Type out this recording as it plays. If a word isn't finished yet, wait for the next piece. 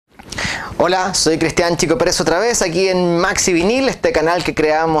Hola, soy Cristian Chico Pérez otra vez aquí en MAXIVINIL, este canal que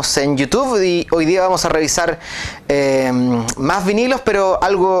creamos en YouTube, y hoy día vamos a revisar más vinilos, pero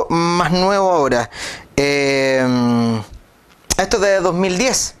algo más nuevo ahora. Esto es de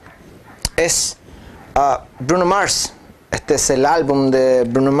 2010, es Bruno Mars. Este es el álbum de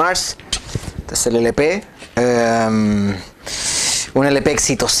Bruno Mars, este es el LP. Un LP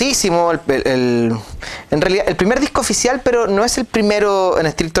exitosísimo, en realidad el primer disco oficial, pero no es el primero en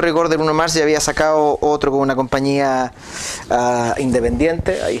estricto rigor de Bruno Mars. Ya había sacado otro con una compañía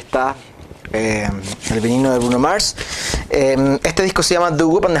independiente. Ahí está el vinilo de Bruno Mars. Este disco se llama The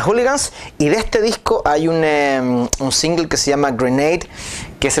Whoop and the Hooligans, y de este disco hay un single que se llama GRENADE,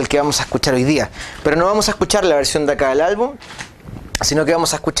 que es el que vamos a escuchar hoy día. Pero no vamos a escuchar la versión de acá del álbum, sino que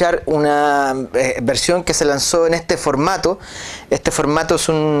vamos a escuchar una versión que se lanzó en este formato. Este formato es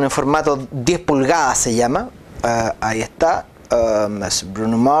un formato 10 pulgadas, se llama. Ahí está. Es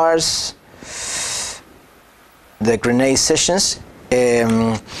Bruno Mars, The Grenade Sessions,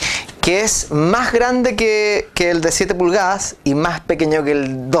 que es más grande que el de 7 pulgadas y más pequeño que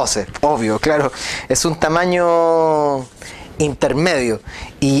el 12, obvio, claro. Es un tamaño intermedio,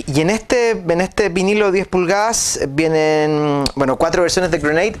 y en este vinilo 10 pulgadas vienen, bueno, 4 versiones de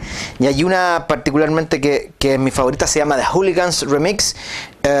Grenade, y hay una particularmente que es mi favorita, se llama The Hooligans Remix,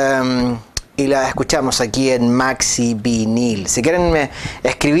 y la escuchamos aquí en MAXIVINIL. Si quieren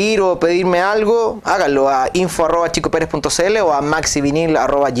escribir o pedirme algo, háganlo a info@chicoperez.cl o a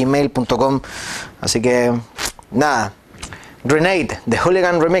maxivinil@gmail.com. Así que nada, Grenade, The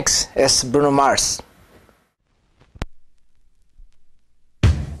Hooligan Remix, es Bruno Mars.